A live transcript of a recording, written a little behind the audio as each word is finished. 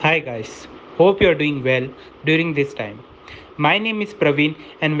Hi guys, hope you're doing well during this time. My name is Praveen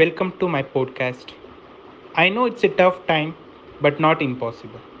and welcome to my podcast. I know it's a tough time, but not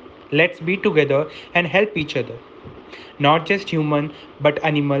impossible. Let's be together and help each other. Not just human, but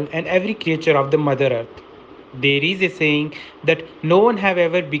animal and every creature of the Mother Earth. There is a saying that no one have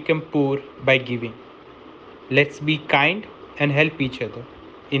ever become poor by giving. Let's be kind and help each other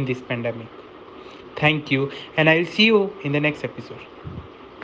in this pandemic. Thank you, and I'll see you in the next episode.